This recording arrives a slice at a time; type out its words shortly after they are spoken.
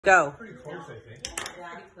Go. Pretty close, I think. Yeah,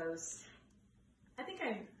 pretty close. I think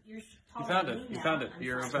you're You taller found than it. me You now. found it. I'm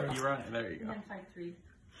You're 5'6". right. There you go. I'm 5'3".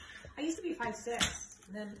 I used to be 5'6",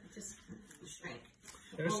 and then it just shrank.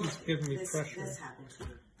 This is giving me pressure. This happened too.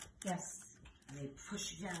 Yes. And they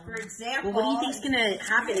push you down. For example, what do you think's going to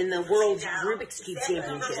happen in the World Rubik's Cube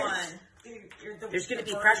Championships? There's going to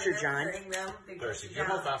be pressure, John. Darcy, do you know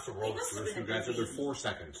how fast the world goes through, guys? They're 4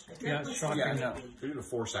 seconds. Yeah, it's shocking. Yeah, I know. They're doing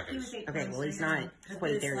 4 seconds. Okay, well, he's not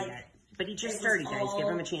quite there yet. But he just started, guys. Give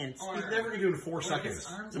him a chance. He's never going to do it in 4 seconds.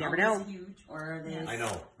 You never know. Or are they I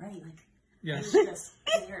know. right? Like, Yes. just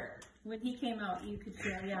bigger. When he came out, you could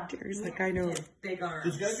tell, yeah. He's like, I know. Big arms.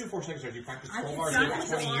 These guys do 4 seconds. Did you practice I 12 can hours? tell It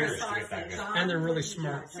took 20 years to get that good. And they're really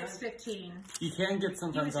smart. 6'15". You can get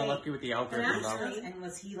sometimes unlucky with the algorithm, though. And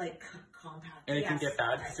was he like compact? And it can get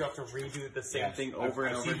bad because you have to redo the same thing over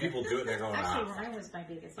and I've over seen again. people do it. They're going, Actually, Ryan was my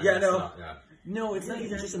biggest. Yeah, no. Yeah. No, it's not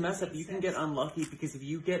even just a mess up. You can get unlucky because if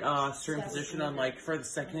you get a certain position on like for the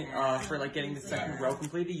second, for like getting the second row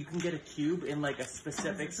completed, you can get a cube in like a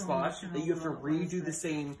specific spot that you have to redo the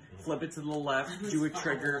same, flip it to the left, do a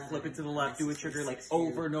trigger, flip it to the left, do a trigger like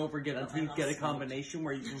over and over again until you get a combination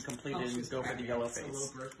where you can complete it and go for the yellow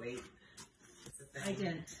face. I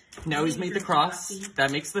didn't. Now he's made the cross.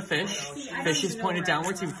 That makes the fish. Fish is pointed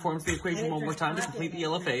downwards. He performs the equation one more time to complete the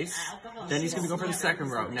yellow face. Then he's going to go for the second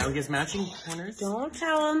row. Now he has matching corners. Don't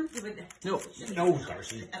tell him. No. No,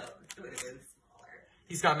 Darcy.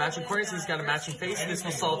 He's got matching corners. He's got a matching face. This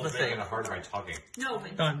will solve the Thing thing. hard by tugging. No,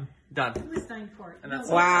 but Done. Done. it was 9-4. And that's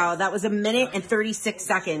Wow, that was 1 minute and 36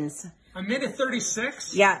 seconds. A minute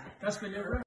 36? Yeah. That's been it, right?